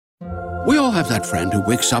We all have that friend who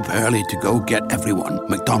wakes up early to go get everyone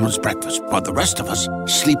McDonald's breakfast, while the rest of us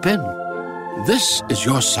sleep in. This is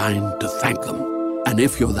your sign to thank them. And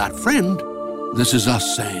if you're that friend, this is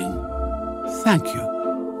us saying thank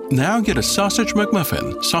you. Now get a sausage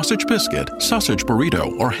McMuffin, sausage biscuit, sausage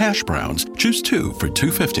burrito, or hash browns. Choose 2 for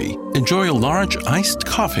 $2.50. Enjoy a large iced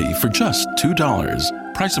coffee for just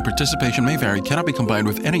 $2. Price and participation may vary. Cannot be combined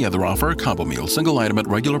with any other offer or combo meal. Single item at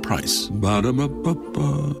regular price.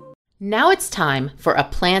 Ba-da-ba-ba-ba. Now it's time for a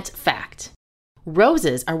plant fact.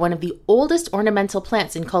 Roses are one of the oldest ornamental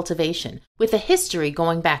plants in cultivation, with a history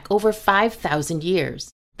going back over 5,000 years.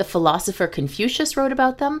 The philosopher Confucius wrote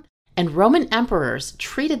about them, and Roman emperors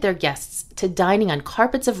treated their guests to dining on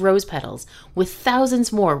carpets of rose petals, with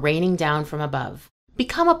thousands more raining down from above.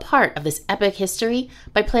 Become a part of this epic history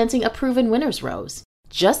by planting a proven winner's rose.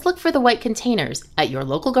 Just look for the white containers at your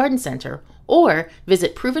local garden center or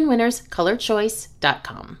visit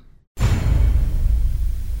provenwinnerscolorchoice.com.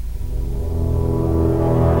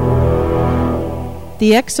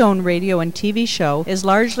 The X-Zone radio and TV show is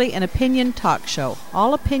largely an opinion talk show.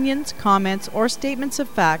 All opinions, comments, or statements of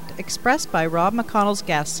fact expressed by Rob McConnell's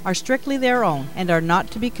guests are strictly their own and are not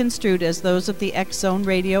to be construed as those of the X-Zone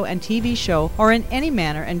radio and TV show or in any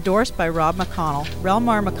manner endorsed by Rob McConnell,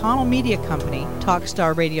 Relmar McConnell Media Company,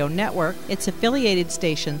 Talkstar Radio Network, its affiliated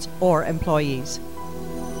stations, or employees.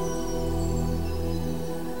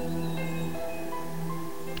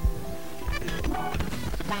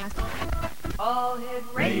 All Hit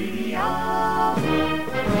Radio.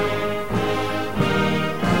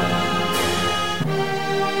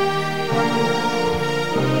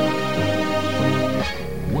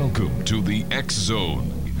 Welcome to the X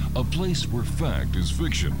Zone, a place where fact is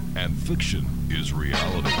fiction and fiction is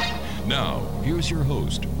reality. Now, here's your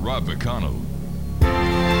host, Rob McConnell.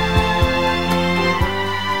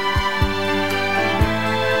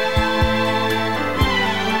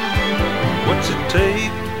 What's it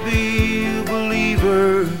take to be a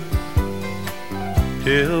believer?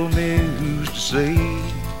 Tell me who's to say.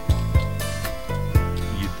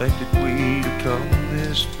 You think that we'd have come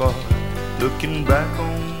this far, looking back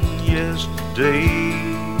on yesterday?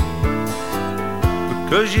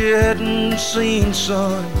 Because you hadn't seen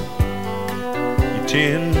sun, you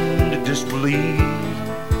tend to disbelieve.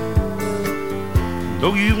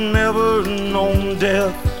 Though you've never known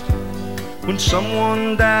death, when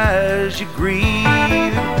someone dies you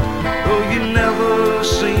grieve. Though you never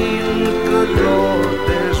seen the good Lord,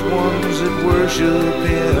 there's ones that worship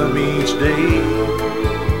Him each day.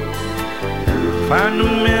 Find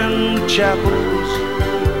them in the chapels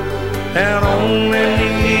and on their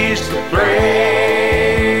knees to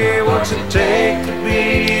pray. What's it take to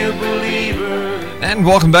be a believer? And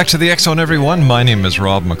welcome back to the X Zone, everyone. My name is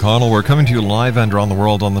Rob McConnell. We're coming to you live and around the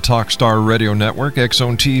world on the Talkstar Radio Network, X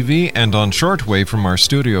Zone TV, and on shortwave from our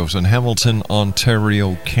studios in Hamilton,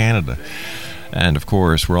 Ontario, Canada. And, of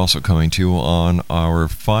course, we're also coming to you on our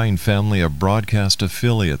fine family of broadcast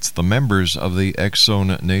affiliates, the members of the X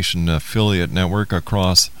Zone Nation affiliate network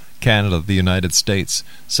across Canada, the United States,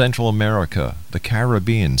 Central America, the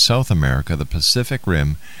Caribbean, South America, the Pacific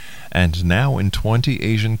Rim, and now in 20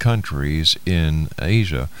 Asian countries in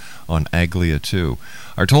Asia on Aglia 2.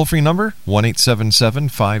 Our toll-free number,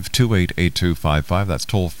 1-877-528-8255. That's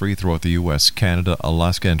toll-free throughout the U.S., Canada,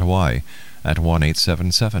 Alaska, and Hawaii at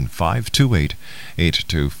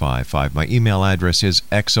 1-877-528-8255. My email address is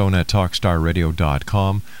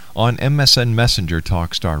xzone@talkstarradio.com. On MSN Messenger,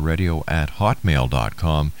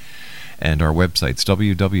 talkstarradio@hotmail.com. And our websites,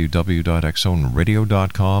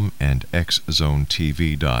 www.xzoneradio.com and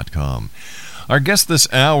xzonetv.com. Our guest this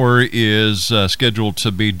hour is scheduled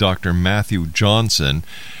to be Dr. Matthew Johnson,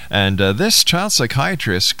 and this child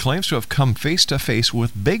psychiatrist claims to have come face-to-face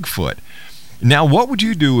with Bigfoot. Now, what would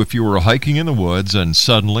you do if you were hiking in the woods and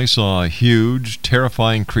suddenly saw a huge,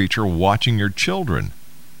 terrifying creature watching your children?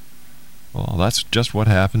 Well, that's just what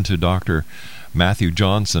happened to Dr. Matthew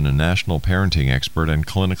Johnson, a national parenting expert and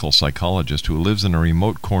clinical psychologist who lives in a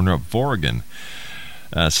remote corner of Oregon.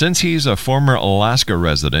 Since he's a former Alaska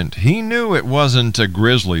resident, he knew it wasn't a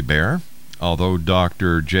grizzly bear. Although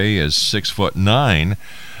Dr. J is 6'9",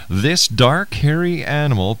 this dark, hairy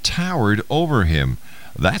animal towered over him.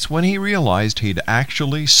 That's when he realized he'd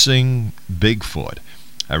actually seen Bigfoot.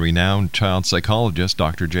 A renowned child psychologist,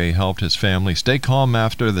 Dr. J helped his family stay calm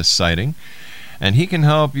after this sighting, and he can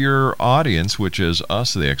help your audience, which is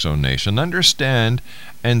us, the X Zone Nation, understand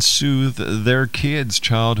and soothe their kids'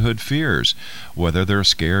 childhood fears, whether they're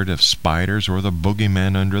scared of spiders or the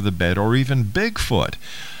boogeyman under the bed or even Bigfoot.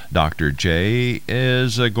 Dr. J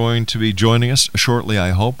is going to be joining us shortly, I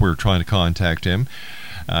hope. We're trying to contact him.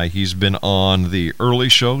 He's been on the early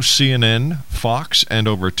show, CNN, Fox, and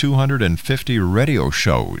over 250 radio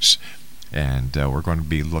shows. And we're going to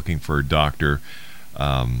be looking for Dr.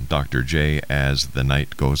 J as the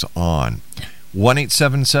night goes on.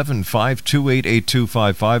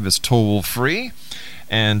 1-877-528-8255 is toll free.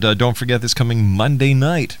 And don't forget, this coming Monday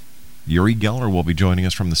night, Uri Geller will be joining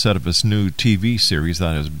us from the set of his new TV series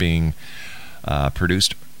that is being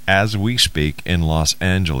produced as we speak in Los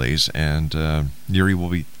Angeles. And Uri will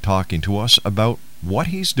be talking to us about what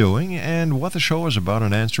he's doing and what the show is about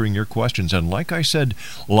and answering your questions. And like I said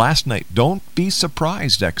last night, don't be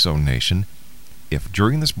surprised, X-Zone Nation, if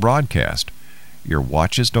during this broadcast your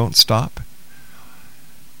watches don't stop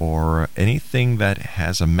or anything that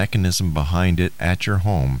has a mechanism behind it at your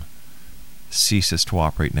home ceases to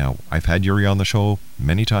operate. Now, I've had Uri on the show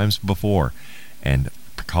many times before, and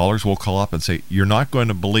callers will call up and say, "You're not going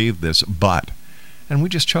to believe this, but..." And we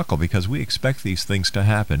just chuckle because we expect these things to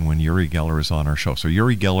happen when Uri Geller is on our show. So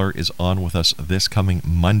Uri Geller is on with us this coming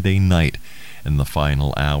Monday night in the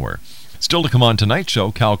final hour. Still to come on tonight's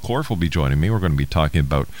show, Cal Korff will be joining me. We're going to be talking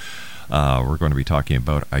about a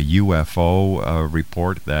UFO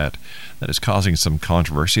report that is causing some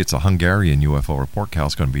controversy. It's a Hungarian UFO report.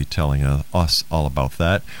 Cal's going to be telling us all about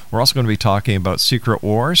that. We're also going to be talking about secret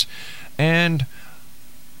wars and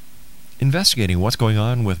investigating what's going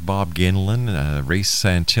on with Bob Ginlin, Ray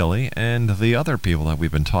Santilli, and the other people that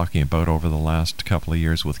we've been talking about over the last couple of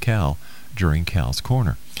years with Cal during Cal's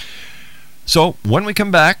Corner. So when we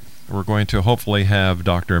come back, we're going to hopefully have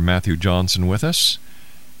Dr. Matthew Johnson with us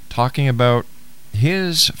talking about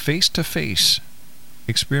his face-to-face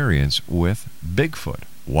experience with Bigfoot.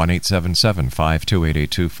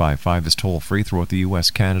 1-877-528-8255 is toll-free throughout the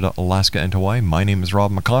U.S., Canada, Alaska, and Hawaii. My name is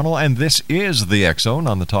Rob McConnell, and this is the X-Zone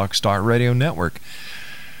on the Talk Star Radio Network.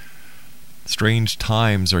 Strange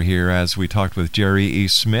times are here as we talked with Jerry E.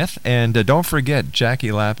 Smith. And don't forget,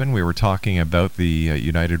 Jackie Lappin, we were talking about the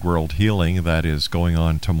United World Healing that is going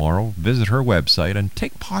on tomorrow. Visit her website and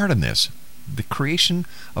take part in this. The creation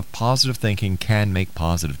of positive thinking can make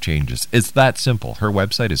positive changes. It's that simple. Her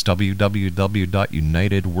website is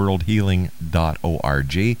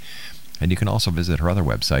www.unitedworldhealing.org. And you can also visit her other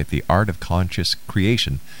website,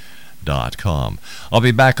 theartofconsciouscreation.com. I'll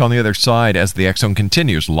be back on the other side as the X-Zone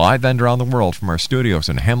continues live and around the world from our studios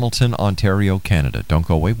in Hamilton, Ontario, Canada. Don't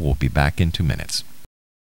go away. We'll be back in 2 minutes.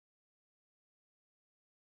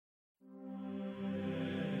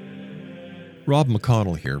 Rob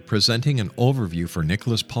McConnell here, presenting an overview for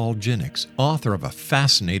Nicholas Paul Jennings, author of a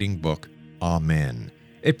fascinating book, Amen.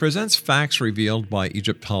 It presents facts revealed by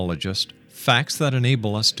Egyptologists, facts that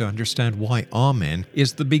enable us to understand why Amen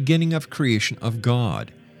is the beginning of creation of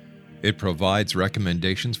God. It provides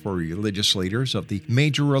recommendations for religious leaders of the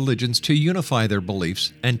major religions to unify their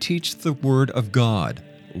beliefs and teach the Word of God.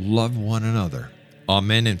 Love one another.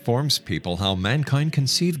 Amen informs people how mankind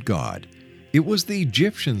conceived God. It was the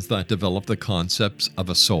Egyptians that developed the concepts of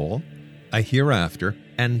a soul, a hereafter,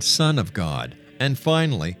 and Son of God. And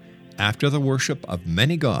finally, after the worship of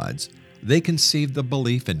many gods, they conceived the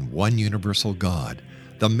belief in one universal God,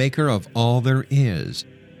 the maker of all there is.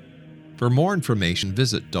 For more information,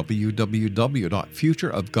 visit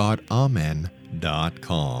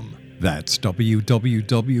www.futureofgodamen.com. That's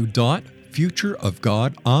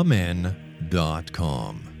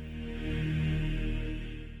www.futureofgodamen.com.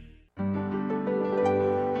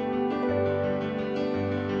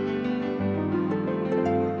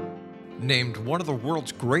 Named one of the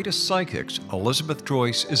world's greatest psychics, Elizabeth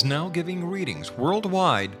Joyce is now giving readings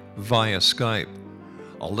worldwide via Skype.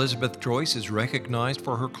 Elizabeth Joyce is recognized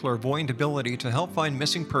for her clairvoyant ability to help find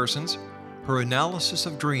missing persons, her analysis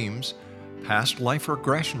of dreams, past life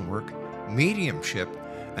regression work, mediumship,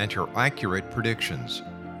 and her accurate predictions.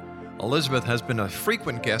 Elizabeth has been a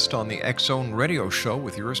frequent guest on the X-Zone radio show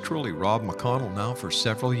with yours truly, Rob McConnell, now for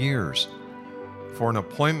several years. For an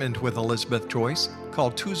appointment with Elizabeth Joyce,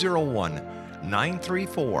 call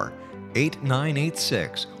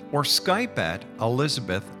 201-934-8986 or Skype at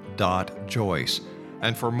elizabeth.joyce.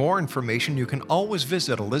 And for more information, you can always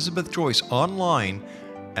visit Elizabeth Joyce online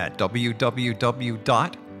at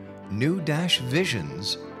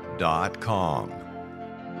www.new-visions.com.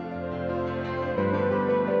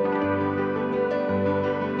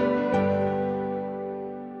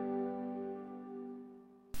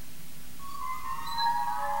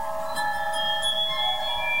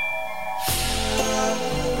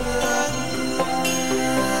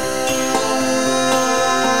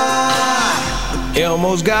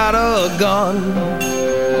 Elmo's got a gun.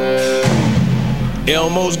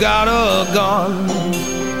 Elmo's got a gun.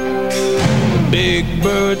 Big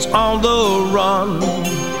Bird's on the run.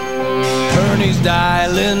 Her he's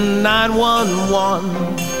dialing 911.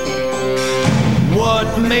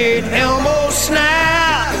 What made Elmo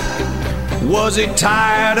snap? Was he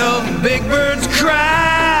tired of Big Bird's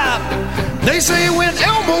crap? They say when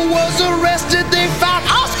Elmo was arrested, they found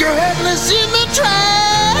Oscar headless in the trash.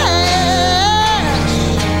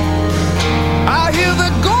 I hear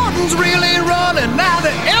the Gordon's really running now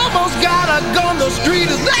that Elmo's got a gun. The street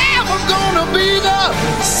is never gonna be the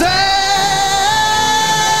same.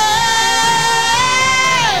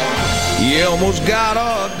 Elmo's got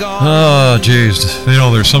a gun. Oh, jeez. You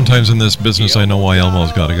know, there's sometimes in this business I know why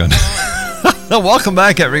Elmo's got a gun. Welcome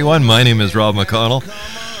back, everyone. My name is Rob McConnell.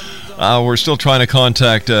 We're still trying to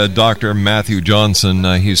contact Dr. Matthew Johnson.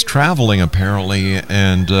 He's traveling, apparently,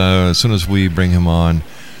 and as soon as we bring him on,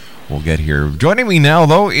 we'll get here. Joining me now,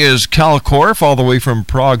 though, is Cal Korf, all the way from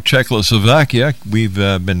Prague, Czechoslovakia. We've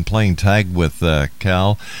been playing tag with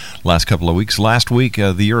Cal last couple of weeks. Last week,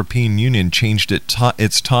 the European Union changed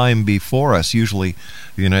its time before us. Usually,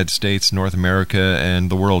 the United States, North America, and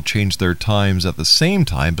the world changed their times at the same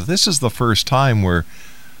time, but this is the first time where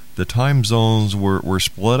the time zones were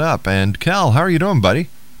split up. And Cal, how are you doing, buddy?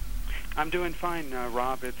 I'm doing fine,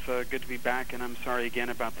 Rob. It's good to be back, and I'm sorry again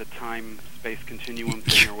about the time-space continuum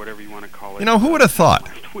thing, or whatever you want to call it. You know, who would have thought?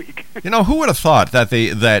 Last week. You know, who would have thought that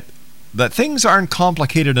that things aren't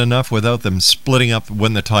complicated enough without them splitting up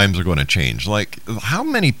when the times are going to change? Like, how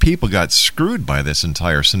many people got screwed by this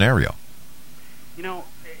entire scenario? You know,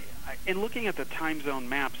 in looking at the time zone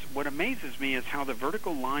maps, what amazes me is how the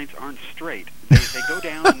vertical lines aren't straight. They go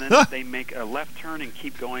down and then they make a left turn and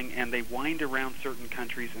keep going, and they wind around certain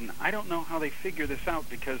countries. And I don't know how they figure this out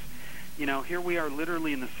because, you know, here we are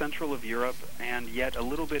literally in the central of Europe, and yet a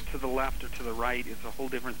little bit to the left or to the right is a whole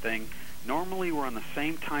different thing. Normally we're on the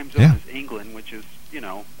same time zone as England, which is, you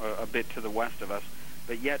know, a bit to the west of us.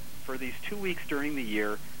 But yet for these 2 weeks during the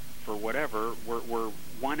year, for whatever, we're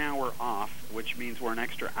 1 hour off, which means we're an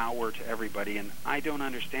extra hour to everybody, and I don't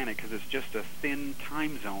understand it because it's just a thin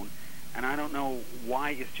time zone, and I don't know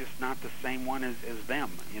why it's just not the same one as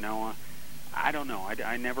them. You know, I don't know.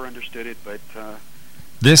 I never understood it, but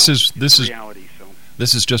this you know, is reality. So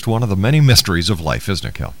this is just one of the many mysteries of life, isn't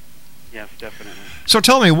it, Cal? yes, definitely. So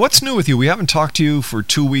tell me, what's new with you? We haven't talked to you for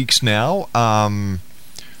 2 weeks now.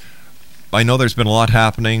 I know there's been a lot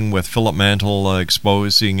happening with Philip Mantle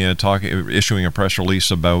issuing a press release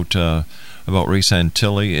about Ray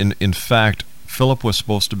Santilli. In fact, Philip was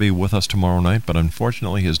supposed to be with us tomorrow night, but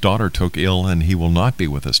unfortunately his daughter took ill and he will not be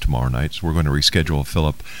with us tomorrow night. So we're going to reschedule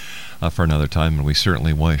Philip for another time, and we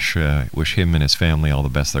certainly wish him and his family all the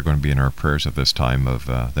best. They're going to be in our prayers at this time of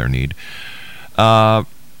their need.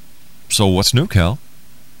 So what's new, Cal?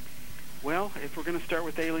 Well, if we're going to start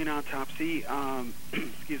with alien autopsy,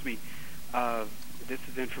 excuse me. This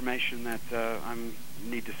is information that I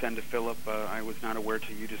need to send to Philip. I was not aware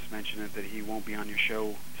till you just mentioned it that he won't be on your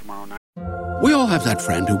show tomorrow night. We all have that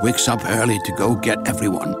friend who wakes up early to go get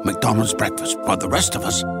everyone McDonald's breakfast, while the rest of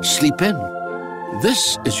us sleep in.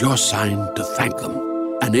 This is your sign to thank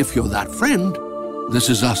them. And if you're that friend, this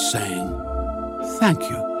is us saying thank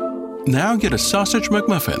you. Now get a sausage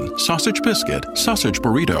McMuffin, sausage biscuit, sausage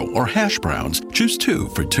burrito, or hash browns. Choose 2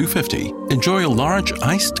 for $2.50. Enjoy a large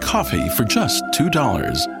iced coffee for just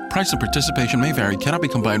 $2. Price and participation may vary. Cannot be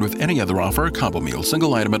combined with any other offer or combo meal.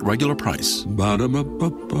 Single item at regular price.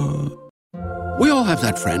 Ba-da-ba-ba-ba. We all have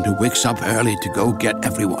that friend who wakes up early to go get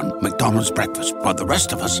everyone McDonald's breakfast, while the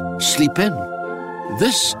rest of us sleep in.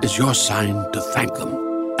 This is your sign to thank them.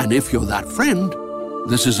 And if you're that friend,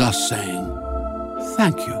 this is us saying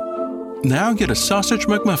thank you. Now get a sausage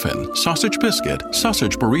McMuffin, sausage biscuit,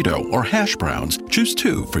 sausage burrito, or hash browns. Choose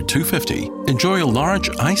 2 for $2.50. Enjoy a large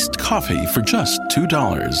iced coffee for just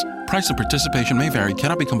 $2. Price and participation may vary.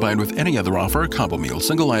 Cannot be combined with any other offer or combo meal.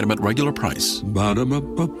 Single item at regular price.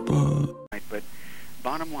 Ba-da-ba-ba-ba. But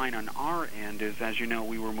bottom line on our end is, as you know,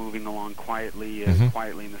 we were moving along quietly,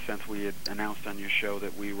 quietly in the sense we had announced on your show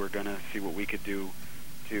that we were going to see what we could do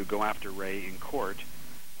to go after Ray in court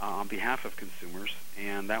on behalf of consumers,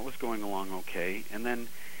 and that was going along okay. And then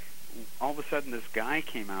all of a sudden this guy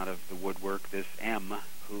came out of the woodwork, this M,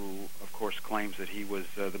 who of course claims that he was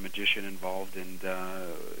the magician involved and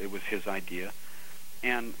it was his idea.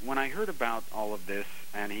 And when I heard about all of this,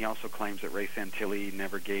 and he also claims that Ray Santilli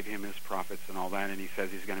never gave him his profits and all that, and he says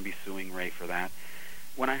he's going to be suing Ray for that.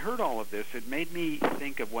 When I heard all of this, it made me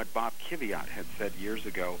think of what Bob Kiviat had said years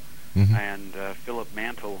ago. And Philip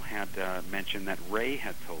Mantle had mentioned that Ray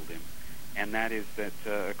had told him, and that is that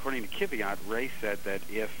according to Kiviat, Ray said that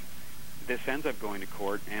if this ends up going to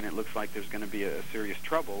court and it looks like there's going to be a serious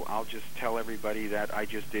trouble, I'll just tell everybody that I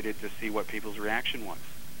just did it to see what people's reaction was.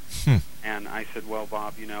 And I said, well,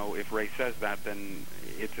 Bob, if Ray says that, then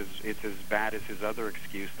it's as bad as his other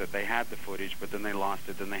excuse that they had the footage, but then they lost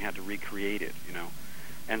it, then they had to recreate it,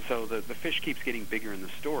 And so the fish keeps getting bigger in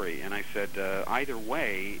the story. And I said, either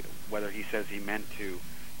way, whether he says he meant to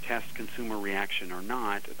test consumer reaction or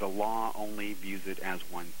not, the law only views it as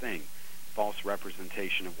one thing, false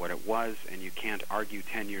representation of what it was, and you can't argue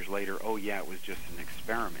 10 years later, oh, yeah, it was just an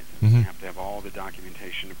experiment. You have to have all the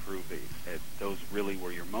documentation to prove that those really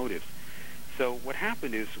were your motives. So what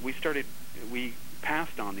happened is we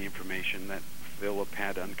passed on the information that Philip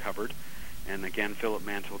had uncovered, and again, Philip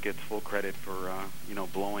Mantle gets full credit for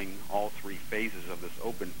blowing all three phases of this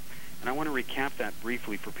open. And I want to recap that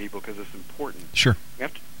briefly for people because it's important. Sure.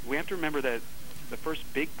 We have to remember that the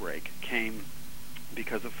first big break came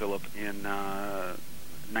because of Philip in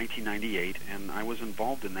 1998, and I was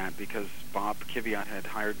involved in that because Bob Kiviat had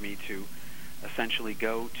hired me to essentially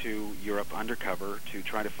go to Europe undercover to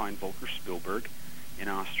try to find Volker Spielberg in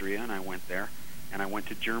Austria, and I went there. And I went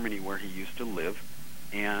to Germany where he used to live,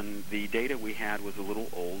 and the data we had was a little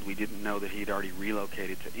old. We didn't know that he'd already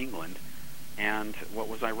relocated to England. And what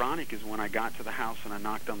was ironic is when I got to the house and I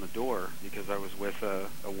knocked on the door, because I was with a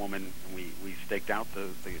woman, and we staked out the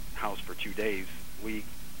house for 2 days, we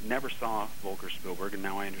never saw Volker Spielberg, and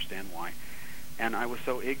now I understand why. And I was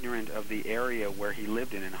so ignorant of the area where he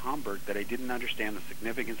lived in Hamburg that I didn't understand the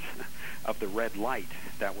significance of the red light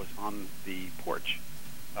that was on the porch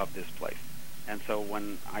of this place. And so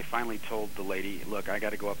when I finally told the lady, look, I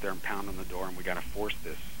got to go up there and pound on the door, and we got to force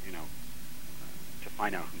this, to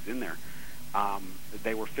find out who's in there.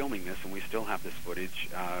 They were filming this, and we still have this footage.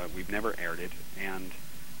 We've never aired it. And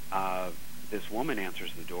this woman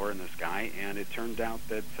answers the door, and this guy, and it turned out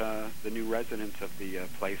that the new residents of the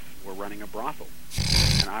place were running a brothel.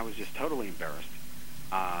 And I was just totally embarrassed.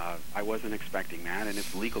 I wasn't expecting that, and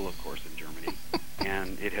it's legal, of course, in Germany.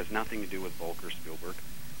 And it has nothing to do with Volker Spielberg.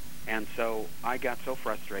 And so I got so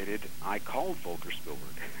frustrated, I called Volker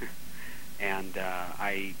Spielberg. And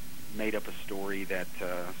I made up a story that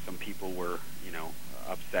some people were,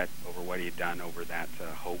 upset over what he had done over that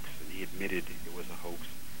hoax, and he admitted it was a hoax.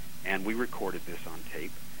 And we recorded this on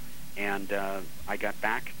tape. And I got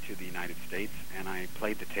back to the United States, and I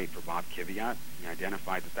played the tape for Bob Kiviat. He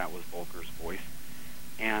identified that was Volker's voice.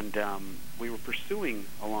 And we were pursuing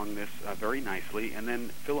along this very nicely. And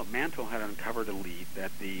then Philip Mantle had uncovered a lead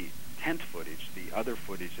that the tent footage, the other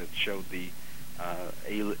footage that showed the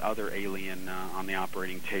other alien on the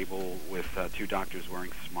operating table with two doctors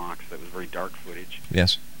wearing smocks, that was very dark footage.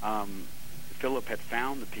 Yes. Philip had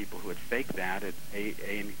found the people who had faked that at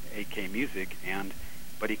AK Music,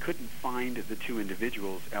 but he couldn't find the two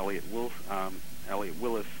individuals, Elliot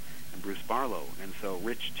Willis and Bruce Barlow. And so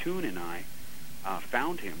Rich Toon and I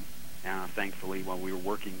found him, thankfully, while we were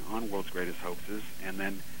working on World's Greatest Hoaxes, and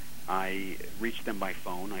then I reached them by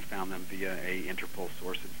phone. I found them via a Interpol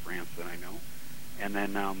source in France that I know. And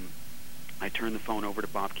then I turned the phone over to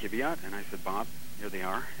Bob Kiviat, and I said, Bob, here they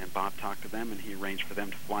are. And Bob talked to them, and he arranged for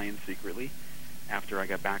them to fly in secretly after I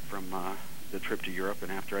got back from the trip to Europe,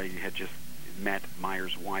 and after I had just met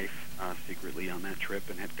Meyer's wife secretly on that trip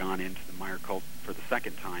and had gone into the Meyer cult for the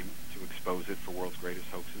second time to expose it for World's Greatest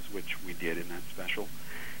Hoaxes, which we did in that special.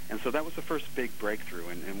 And so that was the first big breakthrough,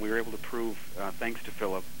 and we were able to prove, thanks to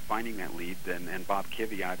Philip finding that lead and Bob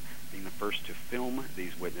Kiviat being the first to film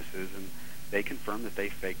these witnesses, and they confirmed that they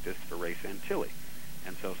faked this for Ray Santilli.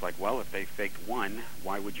 And so it's like, well, if they faked one,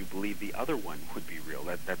 why would you believe the other one would be real?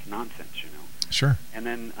 That's nonsense, Sure. And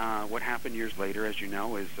then what happened years later, as you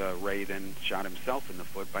know, is Ray then shot himself in the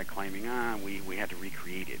foot by claiming, we had to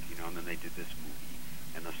recreate it, and then they did this movie,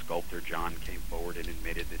 and the sculptor John came forward and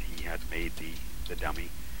admitted that he had made the dummy.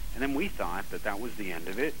 And then we thought that was the end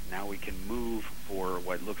of it. Now we can move for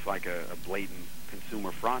what looks like a blatant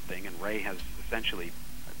consumer fraud thing, and Ray has essentially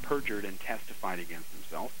perjured and testified against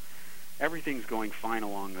himself. Everything's going fine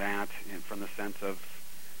along that, and from the sense of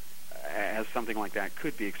as something like that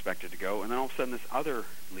could be expected to go. And then all of a sudden this other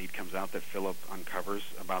lead comes out that Philip uncovers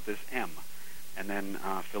about this M. And then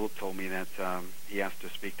Philip told me that he has to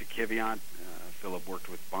speak to Kiviat. Philip worked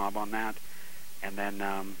with Bob on that. And then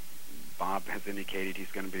Bob has indicated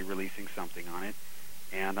he's going to be releasing something on it.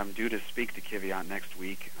 And I'm due to speak to Kiviat next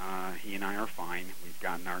week. He and I are fine. We've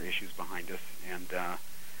gotten our issues behind us. And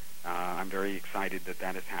I'm very excited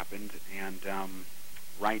that has happened. And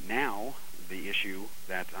right now, the issue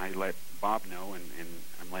that I let Bob know, and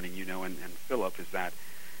I'm letting you know, and Philip, is that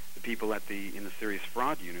the people in the serious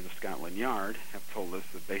fraud unit of Scotland Yard have told us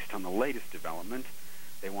that based on the latest development,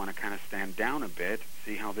 they want to kind of stand down a bit,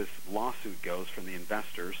 see how this lawsuit goes from the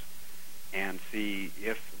investors, and see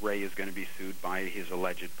if Ray is going to be sued by his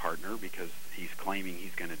alleged partner because he's claiming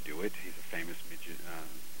he's going to do it. He's a famous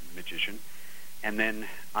magician. And then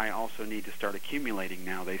I also need to start accumulating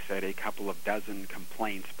now, they said, a couple of dozen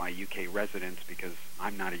complaints by UK residents, because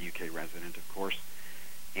I'm not a UK resident, of course.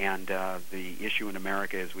 And the issue in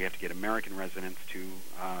America is we have to get American residents to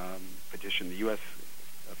petition the U.S.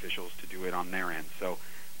 officials to do it on their end. So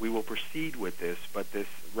we will proceed with this, but this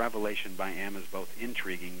revelation by M is both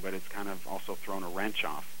intriguing, but it's kind of also thrown a wrench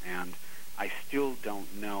off. And I still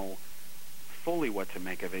don't know fully what to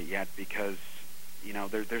make of it yet, because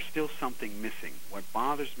there's still something missing. What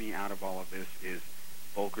bothers me out of all of this is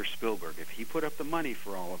Volker Spielberg. If he put up the money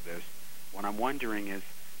for all of this, what I'm wondering is,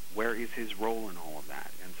 where is his role in all of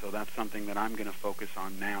that? And so that's something that I'm going to focus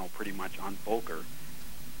on now, pretty much on Volker,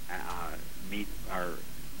 meet or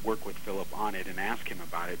work with Philip on it and ask him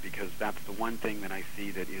about it, because that's the one thing that I see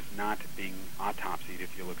that is not being autopsied,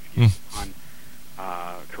 if you'll excuse on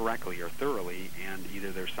correctly or thoroughly, and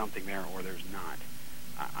either there's something there or there's not.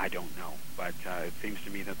 I don't know, but it seems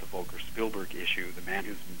to me that the Volker Spielberg issue, the man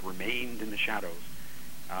who's remained in the shadows,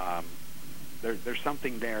 there's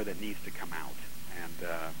something there that needs to come out, and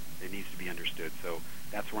it needs to be understood. So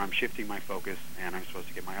that's where I'm shifting my focus, and I'm supposed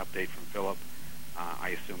to get my update from Philip, I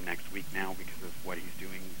assume next week now, because of what he's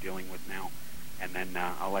dealing with now. And then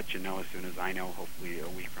I'll let you know as soon as I know, hopefully a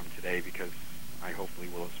week from today, because I hopefully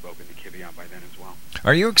will have spoken to Kiviat by then as well.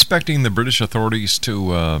 Are you expecting the British authorities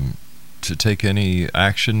to take any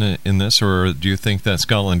action in this, or do you think that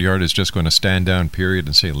Scotland Yard is just going to stand down, period,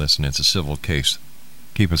 and say, listen, it's a civil case,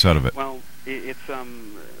 keep us out of it? Well, it's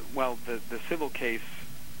the civil case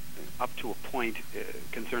up to a point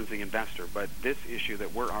concerns the investor, but this issue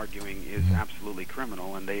that we're arguing is absolutely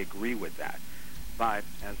criminal, and they agree with that. But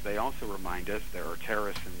as they also remind us, there are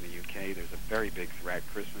terrorists in the UK. There's a very big threat.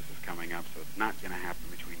 Christmas is coming up, so it's not going to happen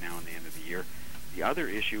between now and the end of the year. The other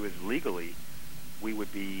issue is, legally, we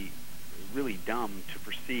would be really dumb to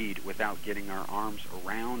proceed without getting our arms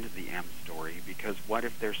around the M story, because what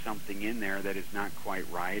if there's something in there that is not quite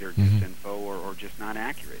right, or disinfo, or just not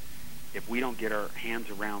accurate? If we don't get our hands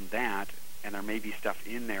around that, and there may be stuff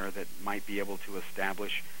in there that might be able to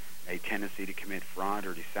establish a tendency to commit fraud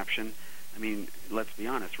or deception. I mean, let's be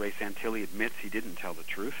honest, Ray Santilli admits he didn't tell the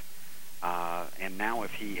truth, and now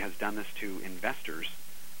if he has done this to investors,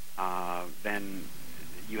 then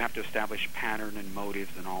you have to establish pattern and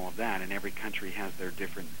motives and all of that, and every country has their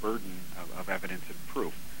different burden of evidence and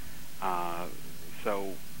proof.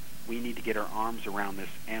 So we need to get our arms around this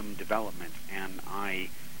M development, and I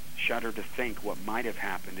shudder to think what might have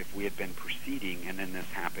happened if we had been proceeding and then this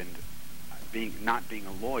happened. Not being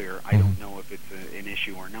a lawyer, I don't know if it's an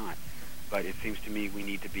issue or not, but it seems to me we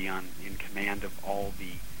need to be in command of all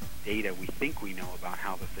the data we think we know about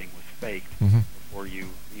how the thing was faked before you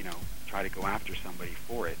try to go after somebody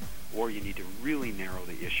for it, or you need to really narrow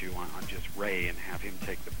the issue on just Ray and have him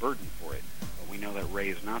take the burden for it. But we know that Ray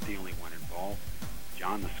is not the only one involved.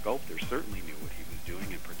 John the sculptor certainly knew what he was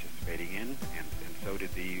doing and participating in, and so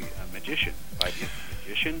did the magician. But is the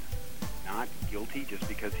magician not guilty just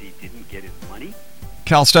because he didn't get his money?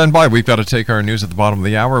 Cal, stand by. We've got to take our news at the bottom of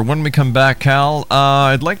the hour. When we come back, Cal,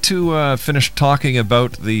 I'd like to finish talking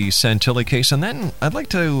about the Santilli case, and then I'd like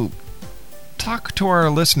to talk to our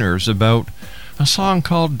listeners about a song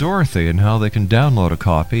called Dorothy and how they can download a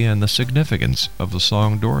copy and the significance of the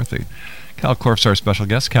song Dorothy. Cal Korf's our special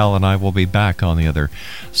guest. Cal and I will be back on the other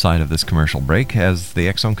side of this commercial break as the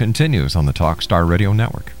X Zone continues on the Talkstar Radio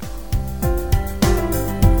Network.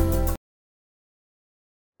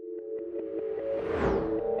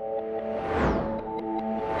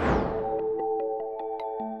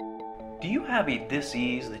 Do you have a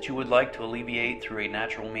dis-ease that you would like to alleviate through a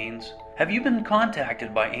natural means? Have you been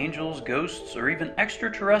contacted by angels, ghosts, or even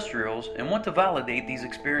extraterrestrials and want to validate these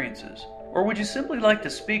experiences? Or would you simply like to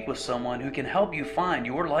speak with someone who can help you find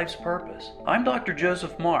your life's purpose? I'm Dr.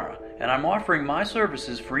 Joseph Mara, and I'm offering my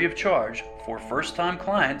services free of charge for first-time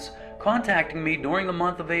clients contacting me during the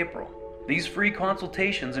month of April. These free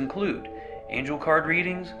consultations include angel card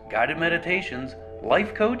readings, guided meditations,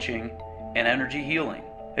 life coaching, and energy healing.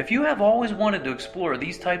 If you have always wanted to explore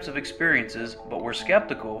these types of experiences but were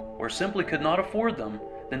skeptical or simply could not afford them,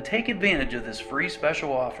 then take advantage of this free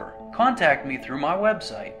special offer. Contact me through my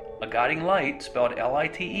website, aguidinglight, spelled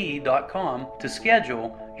LITE.com, to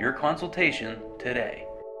schedule your consultation today.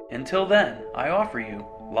 Until then, I offer you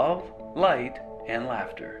love, light, and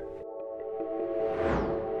laughter.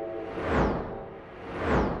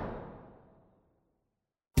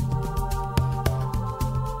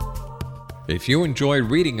 If you enjoy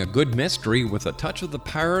reading a good mystery with a touch of the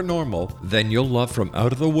paranormal, then you'll love From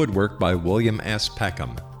Out of the Woodwork by William S.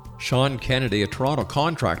 Peckham. Sean Kennedy, a Toronto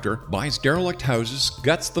contractor, buys derelict houses,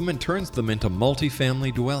 guts them, and turns them into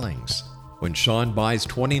multi-family dwellings. When Sean buys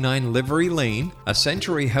 29 Livery Lane, a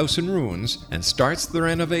century house in ruins, and starts the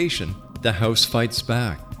renovation, the house fights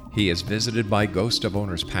back. He is visited by ghosts of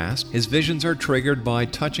owners past. His visions are triggered by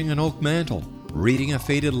touching an oak mantle, reading a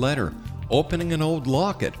faded letter, opening an old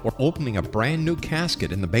locket, or opening a brand new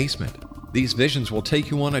casket in the basement. These visions will take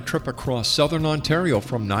you on a trip across southern Ontario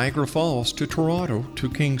from Niagara Falls to Toronto to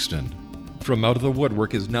Kingston. From Out of the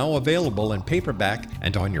Woodwork is now available in paperback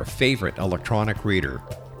and on your favorite electronic reader.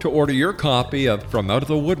 To order your copy of From Out of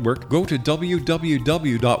the Woodwork, go to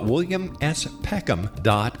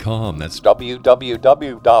www.williamspeckham.com. That's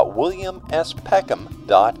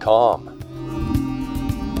www.williamspeckham.com.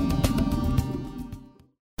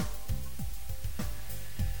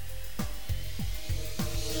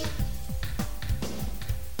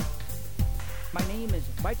 My name is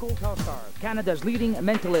Michael Telstar, Canada's leading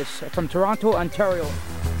mentalist from Toronto, Ontario.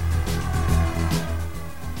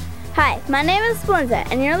 Hi, my name is Belinda,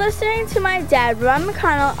 and you're listening to my dad, Ron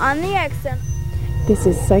McConnell, on the XM. This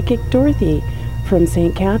is Psychic Dorothy from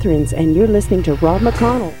St. Catharines, and you're listening to Rob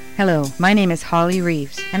McConnell. Hello, my name is Holly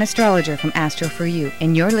Reeves, an astrologer from Astro For You,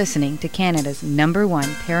 and you're listening to Canada's #1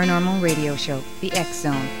 paranormal radio show, The X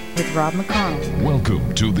Zone, with Rob McConnell.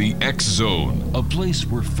 Welcome to The X Zone, a place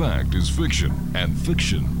where fact is fiction and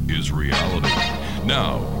fiction is reality.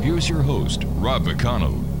 Now, here's your host, Rob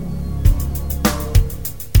McConnell.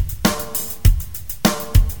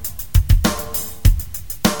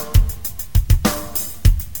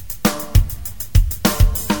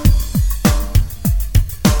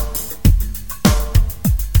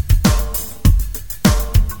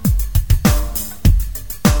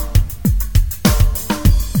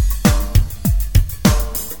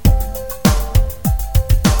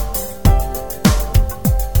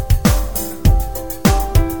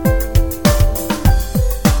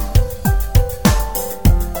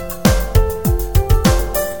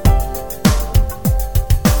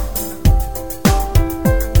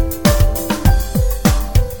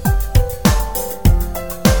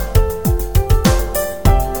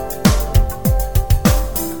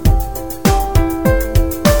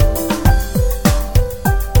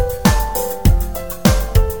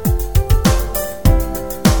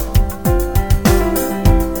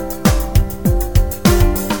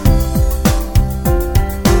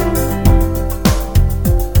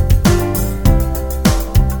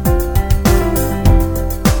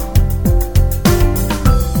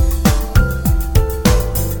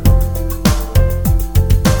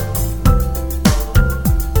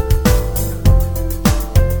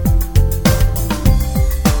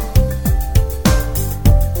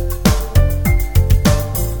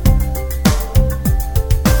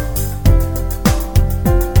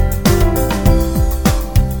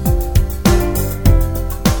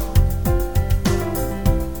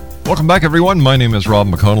 Welcome back, everyone. My name is Rob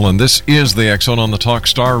McConnell, and this is the X Zone on the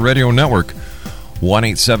Talkstar Radio Network.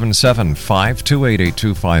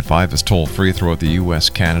 1-877-528-8255 is toll-free throughout the U.S.,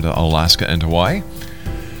 Canada, Alaska, and Hawaii.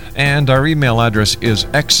 And our email address is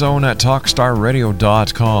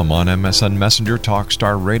xzone@talkstarradio.com. On MSN Messenger,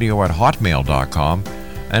 talkstarradio@hotmail.com.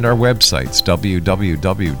 And our websites,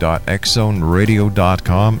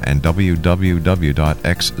 www.xzoneradio.com and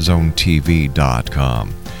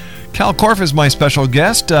www.xzonetv.com. Cal Korff is my special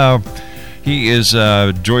guest. He has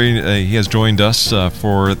joined us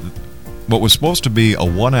for what was supposed to be a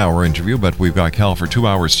 1-hour interview, but we've got Cal for 2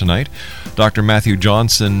 hours tonight. Dr. Matthew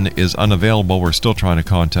Johnson is unavailable. We're still trying to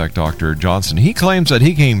contact Dr. Johnson. He claims that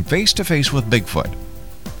he came face-to-face with Bigfoot.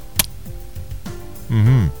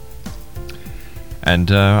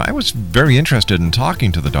 And I was very interested in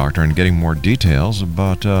talking to the doctor and getting more details,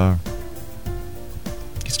 but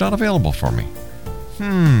he's not available for me.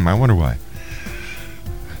 I wonder why.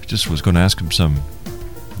 Just was going to ask him some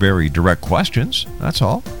very direct questions, that's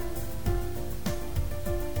all.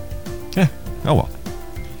 Oh well.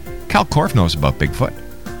 Cal Korff knows about Bigfoot,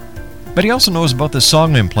 but he also knows about this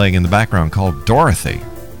song I'm playing in the background called Dorothy.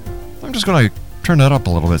 I'm just going to turn that up a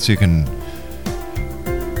little bit so you can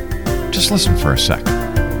just listen for a sec.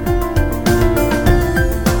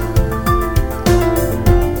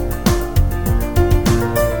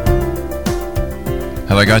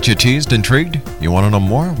 Have I got you teased, intrigued? You want to know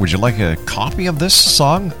more? Would you like a copy of this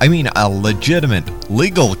song? I mean, a legitimate,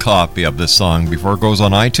 legal copy of this song before it goes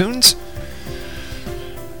on iTunes?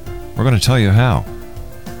 We're going to tell you how.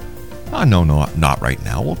 Oh, no, not right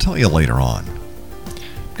now. We'll tell you later on.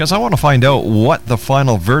 Because I want to find out what the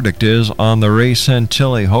final verdict is on the Ray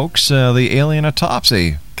Santilli hoax, the alien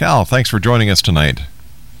autopsy. Cal, thanks for joining us tonight.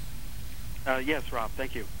 Yes, Rob,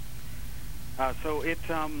 thank you. So it's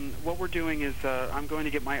what we're doing is I'm going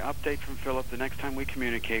to get my update from Philip. The next time we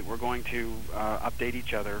communicate, we're going to update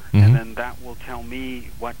each other, and then that will tell me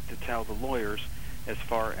what to tell the lawyers as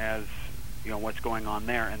far as what's going on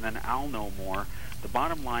there, and then I'll know more. The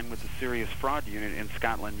bottom line with the serious fraud unit in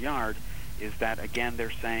Scotland Yard is that, again,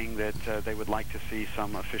 they're saying that they would like to see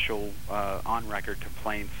some official on-record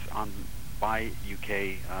complaints by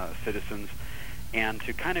UK citizens. And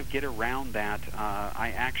to kind of get around that,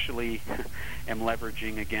 I actually am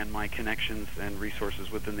leveraging, again, my connections and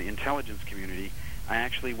resources within the intelligence community. I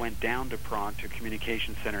actually went down to Prague to a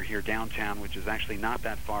communication center here downtown, which is actually not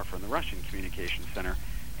that far from the Russian communication center.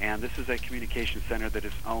 And this is a communication center that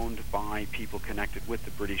is owned by people connected with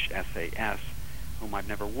the British SAS, whom I've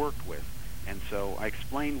never worked with. And so I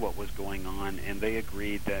explained what was going on, and they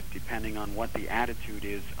agreed that depending on what the attitude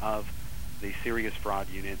is of the serious fraud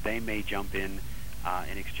unit, they may jump in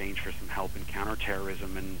exchange for some help in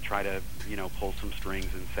counterterrorism and try to, pull some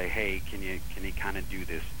strings and say, hey, can you kind of do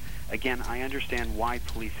this? Again, I understand why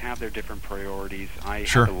police have their different priorities. I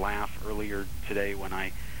had to laugh earlier today when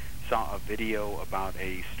I saw a video about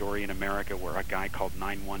a story in America where a guy called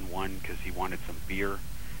 911 because he wanted some beer,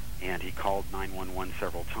 and he called 911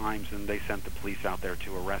 several times, and they sent the police out there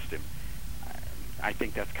to arrest him. I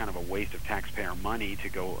think that's kind of a waste of taxpayer money to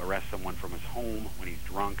go arrest someone from his home when he's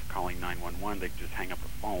drunk, calling 911. They just hang up the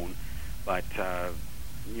phone. But,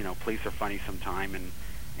 police are funny sometime,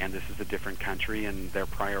 and this is a different country, and their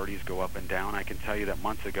priorities go up and down. I can tell you that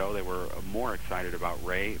months ago they were more excited about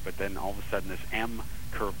Ray, but then all of a sudden this M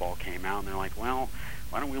curveball came out, and they're like, well,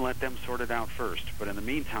 why don't we let them sort it out first? But in the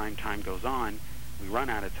meantime, time goes on. We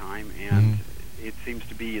run out of time, and it seems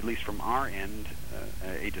to be, at least from our end,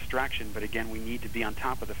 a distraction. But again, we need to be on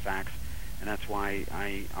top of the facts, and that's why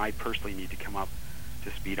I personally need to come up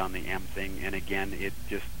to speed on the M thing. And again, it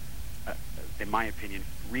just, in my opinion,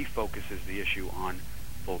 refocuses the issue on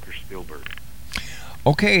Volker Spielberg.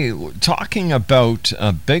 Okay, talking about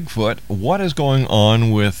Bigfoot, what is going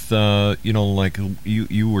on with, like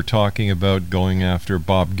you were talking about going after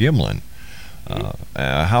Bob Gimlin?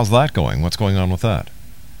 How's that going? What's going on with that?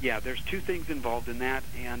 Yeah, there's two things involved in that,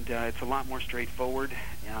 and it's a lot more straightforward.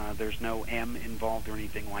 There's no M involved or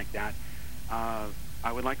anything like that.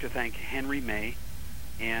 I would like to thank Henry May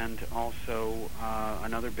and also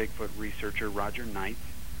another Bigfoot researcher, Roger Knight.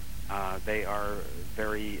 They are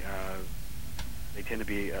they tend to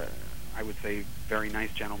be, I would say, very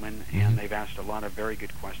nice gentlemen, and they've asked a lot of very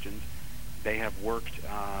good questions. They have worked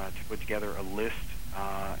to put together a list,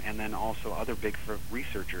 and then also other Bigfoot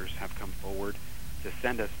researchers have come forward to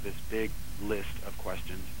send us this big list of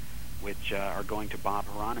questions, which are going to Bob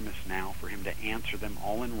Hieronymus now for him to answer them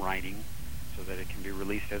all in writing so that it can be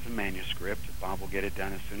released as a manuscript. Bob will get it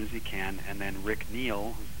done as soon as he can, and then Rick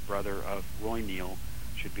Neal, who's the brother of Roy Neal,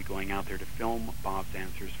 should be going out there to film Bob's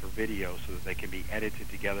answers for video so that they can be edited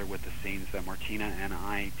together with the scenes that Martina and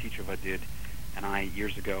I, Tichova, did, and I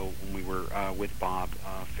years ago when we were with Bob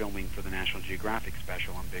filming for the National Geographic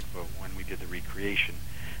special on Bigfoot when we did the recreation.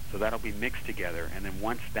 So that'll be mixed together, and then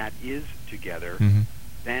once that is together,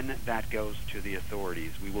 then that goes to the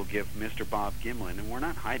authorities. We will give Mr. Bob Gimlin, and we're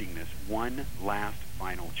not hiding this, one last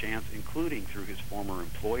final chance, including through his former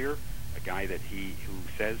employer, a guy that who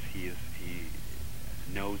says he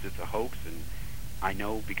knows it's a hoax, and I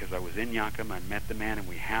know because I was in Yakima, I met the man, and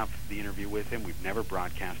we have the interview with him. We've never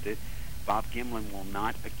broadcast it. Bob Gimlin will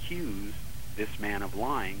not accuse this man of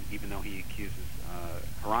lying, even though he accuses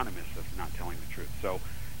Hieronymus of not telling the truth. So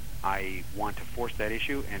I want to force that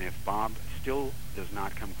issue, and if Bob still does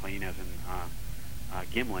not come clean as in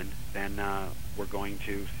Gimlin, then we're going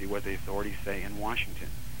to see what the authorities say in Washington.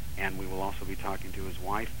 And we will also be talking to his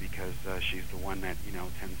wife because she's the one that,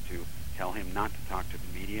 tends to tell him not to talk to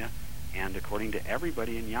the media. And according to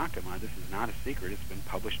everybody in Yakima, this is not a secret. It's been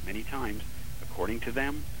published many times. According to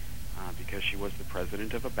them, because she was the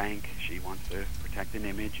president of a bank, she wants to protect an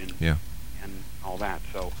image and all that.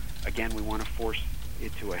 So, again, we want to force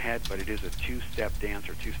it to a head, but it is a two-step dance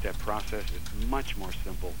or two-step process. It's much more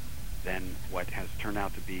simple than what has turned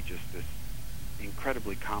out to be just this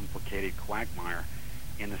incredibly complicated quagmire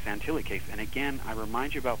in the Santilli case. And again, I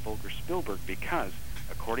remind you about Volker Spielberg because,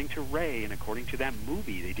 according to Ray and according to that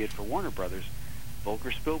movie they did for Warner Brothers,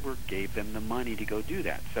 Volker Spielberg gave them the money to go do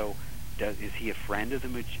that. So is he a friend of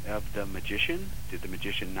the magician? Did the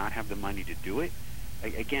magician not have the money to do it?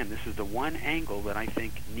 Again, this is the one angle that I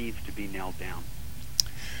think needs to be nailed down.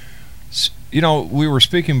 We were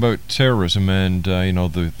speaking about terrorism, and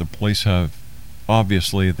the police have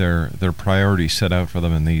obviously their priorities set out for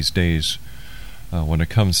them in these days when it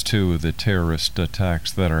comes to the terrorist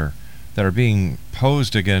attacks that are being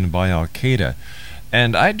posed again by Al Qaeda.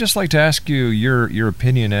 And I'd just like to ask you your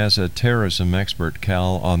opinion as a terrorism expert,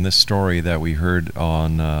 Cal, on this story that we heard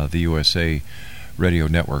on the USA Radio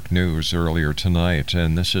Network News earlier tonight.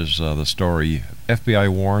 And this is the story. FBI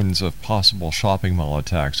warns of possible shopping mall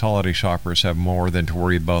attacks. Holiday shoppers have more to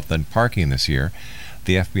worry about than parking this year.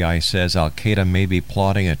 The FBI says Al-Qaeda may be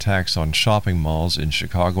plotting attacks on shopping malls in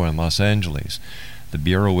Chicago and Los Angeles. The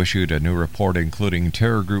Bureau issued a new report including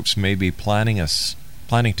terror groups may be planning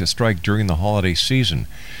to strike during the holiday season.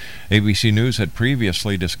 ABC News had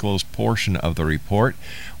previously disclosed portion of the report,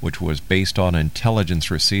 which was based on intelligence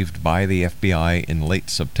received by the FBI in late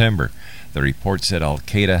September. The report said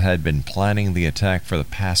Al-Qaeda had been planning the attack for the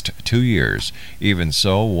past 2 years. Even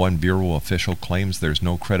so, one Bureau official claims there's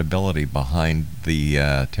no credibility behind the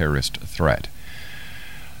terrorist threat.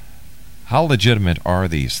 How legitimate are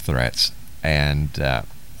these threats? And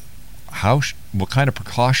what kind of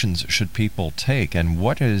precautions should people take? And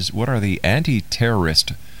what are the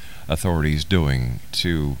anti-terrorist authorities doing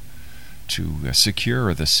to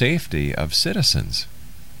secure the safety of citizens?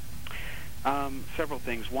 Several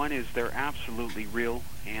things. One is they're absolutely real,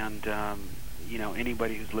 and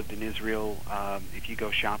anybody who's lived in Israel, if you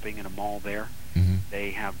go shopping in a mall there,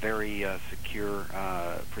 they have very secure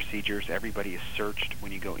procedures. Everybody is searched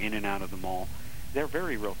when you go in and out of the mall. They're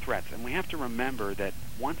very real threats, and we have to remember that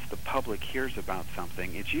once the public hears about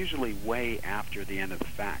something, it's usually way after the end of the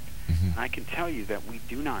fact. And I can tell you that we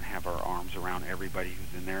do not have our arms around everybody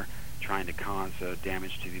who's in there trying to cause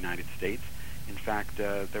damage to the United States. In fact,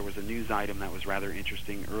 there was a news item that was rather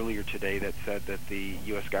interesting earlier today that said that the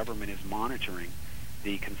U.S. government is monitoring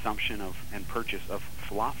the consumption of and purchase of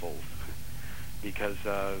falafels because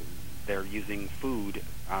they're using food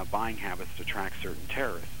buying habits to track certain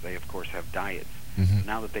terrorists. They, of course, have diets. So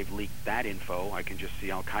now that they've leaked that info, I can just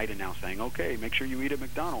see Al-Qaeda now saying, okay, make sure you eat at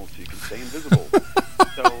McDonald's so you can stay invisible.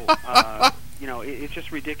 So, it's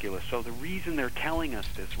just ridiculous. So the reason they're telling us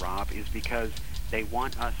this, Rob, is because they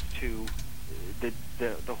want us to...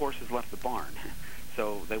 The horse has left the barn.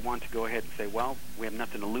 So they want to go ahead and say, well, we have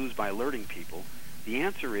nothing to lose by alerting people. The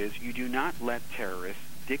answer is you do not let terrorists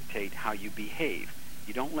dictate how you behave.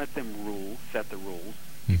 You don't let them set the rules.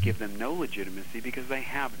 You give them no legitimacy because they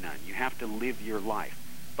have none. You have to live your life.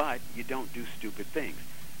 But you don't do stupid things.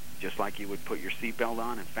 Just like you would put your seatbelt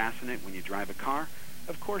on and fasten it when you drive a car.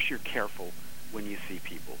 Of course you're careful when you see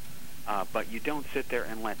people. But you don't sit there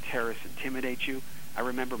and let terrorists intimidate you. I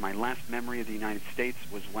remember my last memory of the United States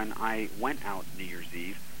was when I went out New Year's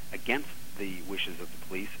Eve against the wishes of the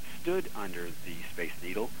police, stood under the Space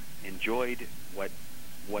Needle, enjoyed what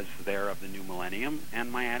was there of the new millennium,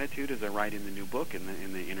 and my attitude, as I write in the new book,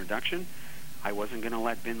 in the introduction, I wasn't going to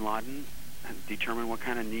let bin Laden determine what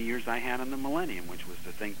kind of New Year's I had on the millennium, which was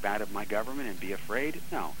to think bad of my government and be afraid.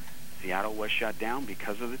 No. Seattle was shut down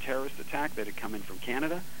because of the terrorist attack that had come in from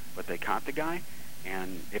Canada, but they caught the guy.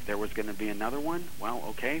 And if there was going to be another one, well,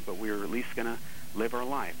 okay, but we were at least going to live our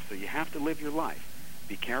life. So you have to live your life.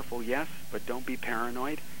 Be careful, yes, but don't be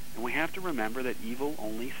paranoid. And we have to remember that evil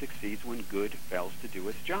only succeeds when good fails to do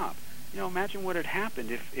its job. Imagine what had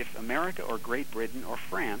happened if America or Great Britain or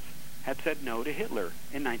France had said no to Hitler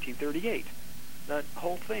in 1938. The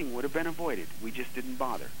whole thing would have been avoided. We just didn't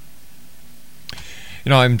bother.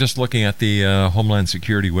 I'm just looking at the Homeland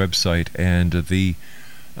Security website, and the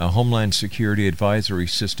Homeland Security Advisory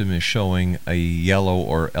System is showing a yellow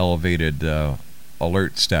or elevated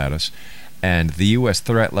alert status, and the U.S.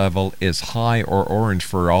 threat level is high or orange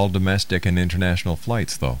for all domestic and international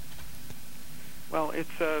flights, though. Well,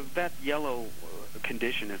 it's that yellow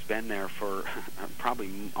condition has been there for probably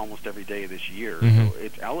almost every day of this year. So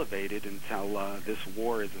it's elevated until this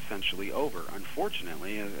war is essentially over.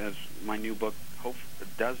 Unfortunately, as my new book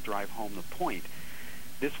does drive home the point,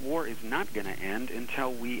 this war is not going to end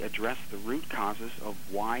until we address the root causes of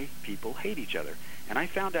why people hate each other. And I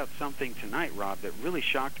found out something tonight, Rob, that really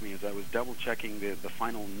shocked me as I was double-checking the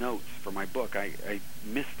final notes for my book. I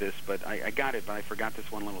missed this, but I got it, but I forgot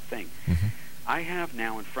this one little thing. I have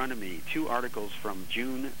now in front of me 2 articles from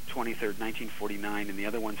June 23rd, 1949, and the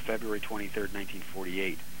other one's February 23rd,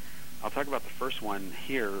 1948. I'll talk about the first one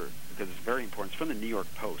here because it's very important. It's from the New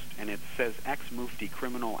York Post, and it says ex-Mufti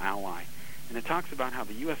criminal ally. And it talks about how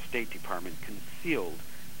the U.S. State Department concealed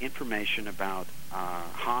information about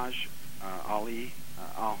Haj Ali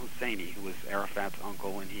al-Husseini, who was Arafat's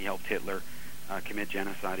uncle, and he helped Hitler commit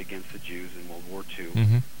genocide against the Jews in World War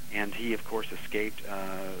II. And he, of course, escaped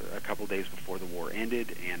a couple days before the war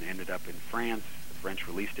ended and ended up in France. The French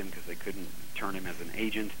released him because they couldn't turn him as an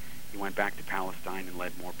agent. He went back to Palestine and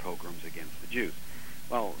led more pogroms against the Jews.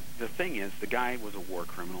 Well, the thing is, the guy was a war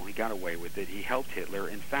criminal. He got away with it. He helped Hitler.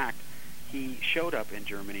 In fact, he showed up in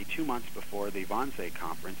Germany 2 months before the Wannsee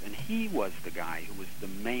conference, and he was the guy who was the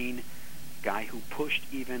main guy who pushed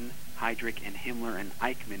even Heydrich and Himmler and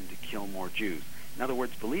Eichmann to kill more Jews. In other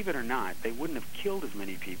words, believe it or not, they wouldn't have killed as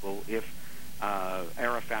many people if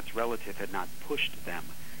Arafat's relative had not pushed them.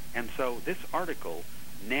 And so this article,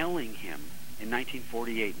 nailing him in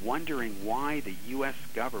 1948, wondering why the U.S.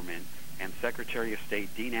 government and Secretary of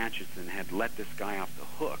State Dean Acheson had let this guy off the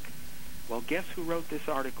hook. Well, guess who wrote this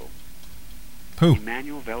article? Who?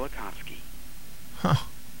 Emanuel Velikovsky. Huh.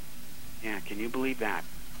 Yeah, can you believe that?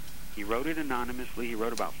 He wrote it anonymously. He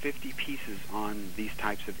wrote about 50 pieces on these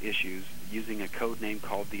types of issues using a code name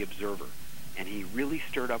called The Observer. And he really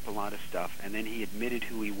stirred up a lot of stuff, and then he admitted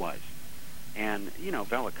who he was. And, you know,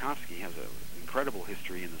 Velikovsky has an incredible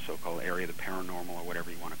history in the so-called area, the paranormal, or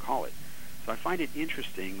whatever you want to call it. So I find it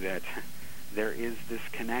interesting that there is this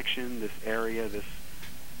connection, this area, this,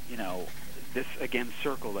 you know, this, again,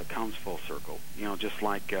 circle that comes full circle. You know, just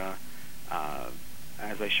like,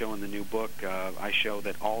 as I show in the new book, I show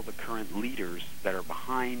that all the current leaders that are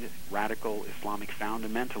behind radical Islamic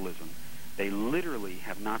fundamentalism, they literally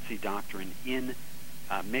have Nazi doctrine in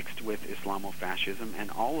mixed with Islamofascism, and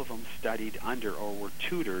all of them studied under or were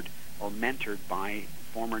tutored or mentored by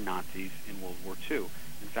former Nazis in World War II.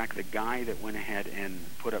 In fact, the guy that went ahead and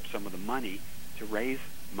put up some of the money to raise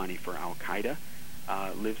money for Al-Qaeda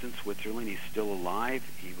lives in Switzerland. He's still alive.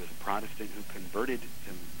 He was a Protestant who converted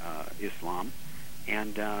to Islam,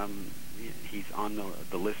 and he's on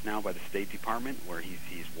the list now by the State Department where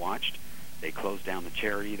he's watched. They closed down the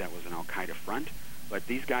charity that was an Al-Qaeda front, but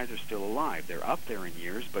these guys are still alive. They're up there in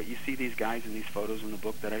years, but you see these guys in these photos in the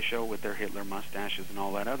book that I show with their Hitler mustaches and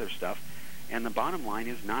all that other stuff. And the bottom line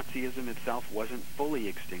is Nazism itself wasn't fully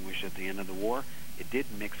extinguished at the end of the war. It did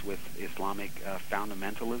mix with Islamic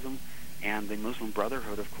fundamentalism, and the Muslim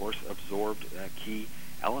Brotherhood, of course, absorbed key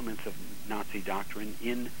elements of Nazi doctrine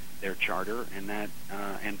in their charter, and that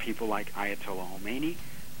and people like Ayatollah Khomeini,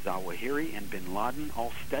 Zawahiri, and Bin Laden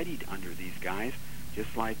all studied under these guys,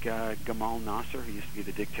 just like Gamal Nasser, who used to be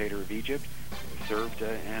the dictator of Egypt, served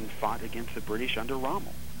and fought against the British under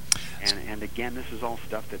Rommel. And again, this is all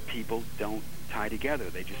stuff that people don't tie together.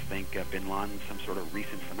 They just think Bin Laden is some sort of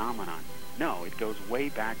recent phenomenon. No, it goes way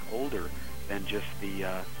back older than just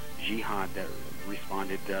the jihad that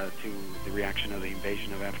responded to the reaction of the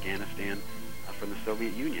invasion of Afghanistan from the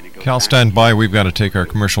Soviet Union. It goes Cal, stand by. We've got to take our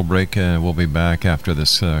commercial break. We'll be back after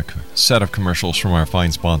this set of commercials from our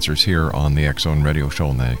fine sponsors here on the X-Zone Radio Show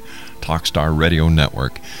on the Talkstar Radio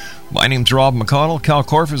Network. My name's Rob McConnell. Cal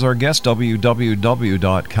Korff is our guest,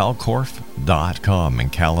 www.calkorff.com.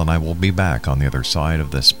 And Cal and I will be back on the other side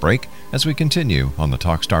of this break as we continue on the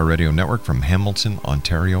Talkstar Radio Network from Hamilton,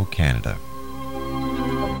 Ontario, Canada.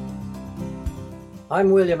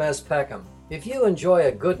 I'm William S. Peckham. If you enjoy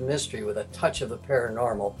a good mystery with a touch of the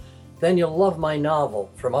paranormal, then you'll love my novel,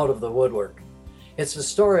 From Out of the Woodwork. It's the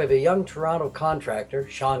story of a young Toronto contractor,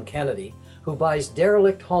 Sean Kennedy, who buys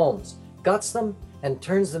derelict homes, guts them, and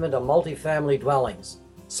turns them into multi-family dwellings.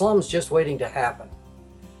 Slums just waiting to happen.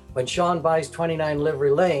 When Sean buys 29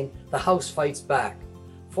 Livery Lane, the house fights back.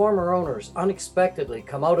 Former owners unexpectedly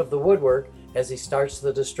come out of the woodwork as he starts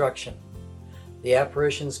the destruction. The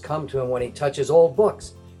apparitions come to him when he touches old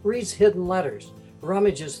books, reads hidden letters,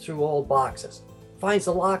 rummages through old boxes, finds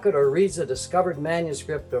a locket, or reads a discovered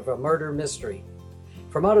manuscript of a murder mystery.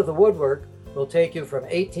 From Out of the Woodwork will take you from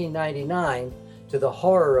 1899 to the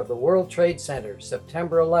horror of the World Trade Center,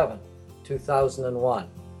 September 11, 2001.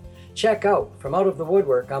 Check out From Out of the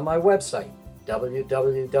Woodwork on my website,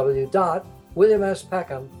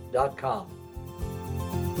 www.williamspeckham.com.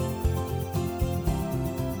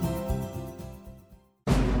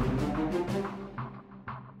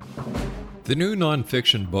 The new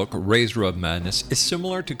nonfiction book, Razor of Madness, is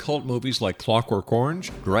similar to cult movies like Clockwork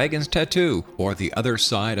Orange, Dragon's Tattoo, or The Other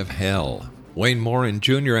Side of Hell. Wayne Morin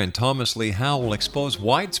Jr. and Thomas Lee Howell will expose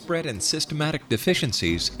widespread and systematic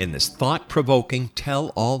deficiencies in this thought-provoking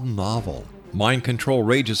tell-all novel. Mind control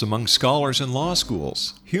rages among scholars in law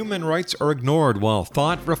schools. Human rights are ignored while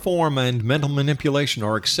thought reform and mental manipulation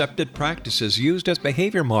are accepted practices used as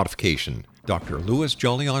behavior modification. Dr. Louis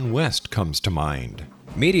Jolyon West comes to mind.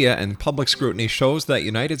 Media and public scrutiny shows that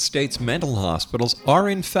United States mental hospitals are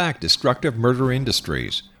in fact destructive murder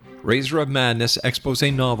industries. Razor of Madness expose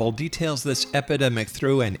novel details this epidemic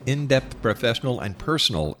through an in-depth professional and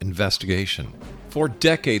personal investigation. For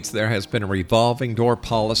decades, there has been a revolving door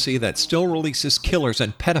policy that still releases killers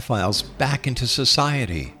and pedophiles back into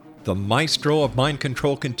society. The maestro of mind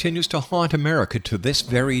control continues to haunt America to this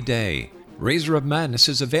very day. Razor of Madness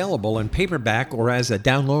is available in paperback or as a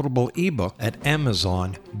downloadable ebook at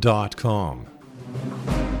Amazon.com.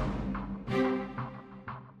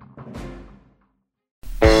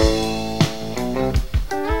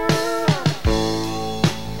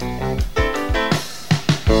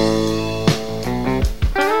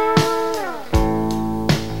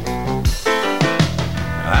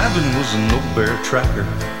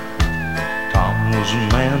 was a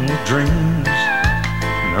man with dreams.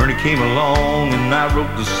 And Ernie came along and I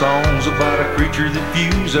wrote the songs about a creature that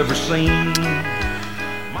few's ever seen.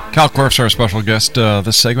 Cal Korf's our special guest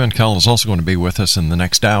this segment. Cal is also going to be with us in the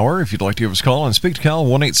next hour. If you'd like to give us a call and speak to Cal,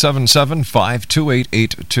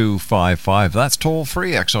 1-877-528-8255. That's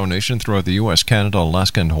toll-free, X-Zone Nation, throughout the U.S., Canada,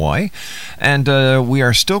 Alaska, and Hawaii. And we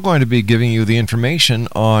are still going to be giving you the information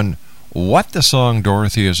on what the song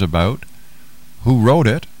Dorothy is about, who wrote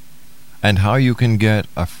it, and how you can get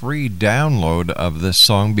a free download of this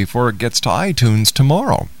song before it gets to iTunes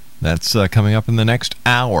tomorrow. That's coming up in the next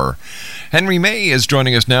hour. Henry May is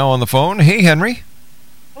joining us now on the phone. Hey, Henry.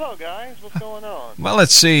 Hello, guys. What's going on? Well,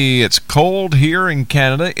 let's see. It's cold here in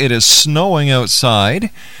Canada. It is snowing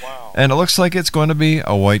outside. Wow. And it looks like it's going to be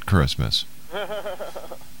a white Christmas.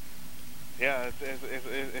 Yeah,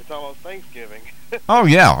 it's almost Thanksgiving. Oh,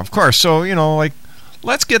 yeah, of course. So,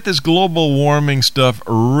 let's get this global warming stuff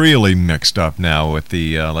really mixed up now with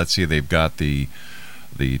the, let's see, they've got the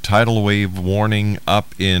tidal wave warning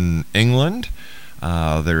up in England.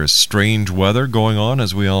 There is strange weather going on,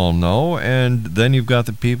 as we all know. And then you've got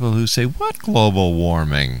the people who say, what global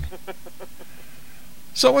warming?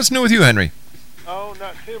 So what's new with you, Henry? Oh,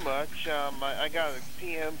 not too much. I got a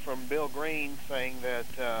PM from Bill Green saying that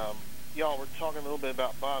y'all were talking a little bit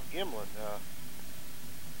about Bob Gimlin.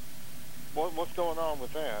 What's going on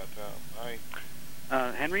with that?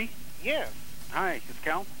 Henry? Yes. Hi, it's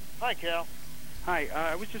Cal. Hi, Cal. Hi,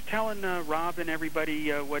 I was just telling Rob and everybody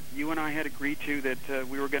what you and I had agreed to, that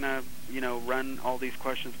we were going to, run all these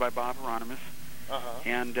questions by Bob Hieronymus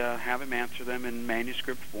and have him answer them in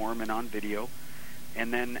manuscript form and on video.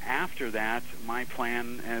 And then after that, my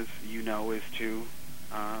plan, as you know, is to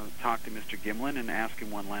talk to Mr. Gimlin and ask him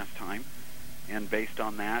one last time. And based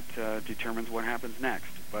on that, determines what happens next.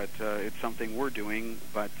 But it's something we're doing,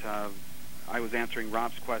 but I was answering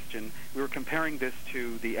Rob's question. We were comparing this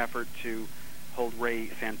to the effort to hold Ray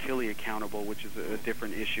Santilli accountable, which is a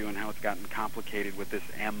different issue, and how it's gotten complicated with this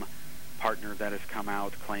M partner that has come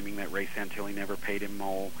out claiming that Ray Santilli never paid him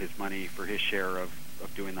all his money for his share of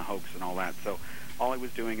doing the hoax and all that. So all I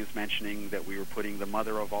was doing is mentioning that we were putting the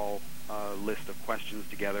mother of all list of questions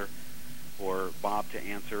together for Bob to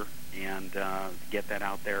answer and get that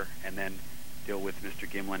out there, and then deal with Mr.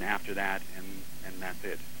 Gimlin after that, and that's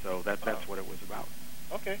it. So that's what it was about.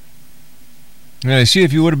 Okay. I see.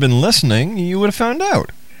 If you would have been listening, you would have found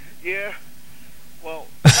out. Yeah. Well,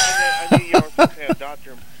 I knew you were supposed to have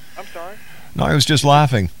Dr. I'm sorry? No, I was just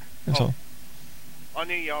laughing. That's all. I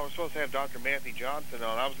knew y'all were supposed to have Dr. Matthew Johnson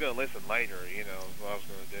on. I was going to listen later, is what I was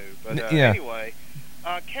going to do. But anyway,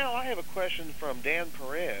 Cal, I have a question from Dan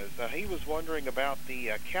Perez. He was wondering about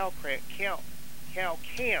the Cal Camp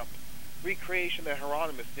recreation that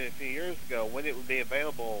Hieronymus did a few years ago, when it would be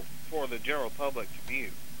available for the general public to view.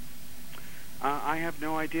 I have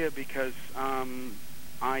no idea, because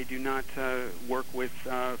I do not work with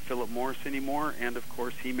Philip Morris anymore, and of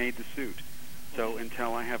course he made the suit. So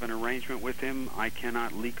until I have an arrangement with him, I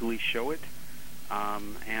cannot legally show it,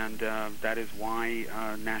 and that is why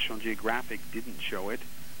National Geographic didn't show it.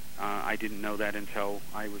 I didn't know that until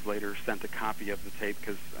I was later sent a copy of the tape,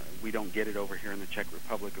 because we don't get it over here in the Czech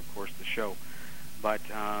Republic, of course, the show. But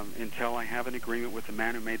until I have an agreement with the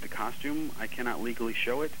man who made the costume, I cannot legally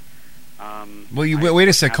show it. Well, wait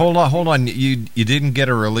a sec. Hold on. You didn't get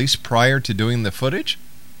a release prior to doing the footage?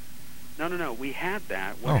 No. We had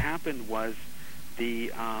that. What happened was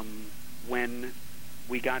when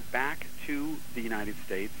we got back to the United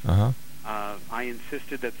States, I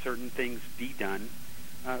insisted that certain things be done.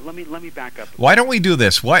 Let me back up. Why don't we do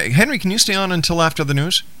this? Henry, can you stay on until after the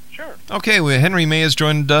news? Sure. Okay. Well, Henry May has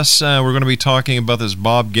joined us. We're going to be talking about this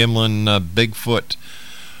Bob Gimlin Bigfoot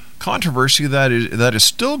controversy that is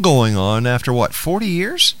still going on after 40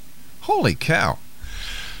 years? Holy cow.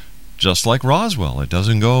 Just like Roswell, it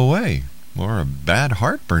doesn't go away. Or a bad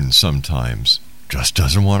heartburn sometimes. Just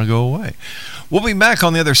doesn't want to go away. We'll be back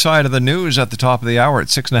on the other side of the news at the top of the hour at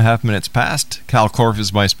 6.5 minutes past. Cal Korf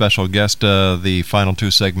is my special guest. The final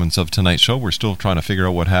two segments of tonight's show, we're still trying to figure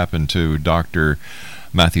out what happened to Dr.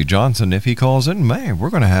 Matthew Johnson. If he calls in, man, we're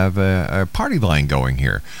going to have a party line going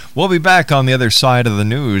here. We'll be back on the other side of the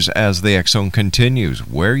news as the X-Zone continues.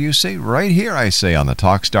 Where you say? Right here, I say, on the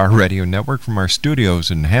Talkstar Radio Network from our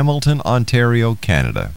studios in Hamilton, Ontario, Canada.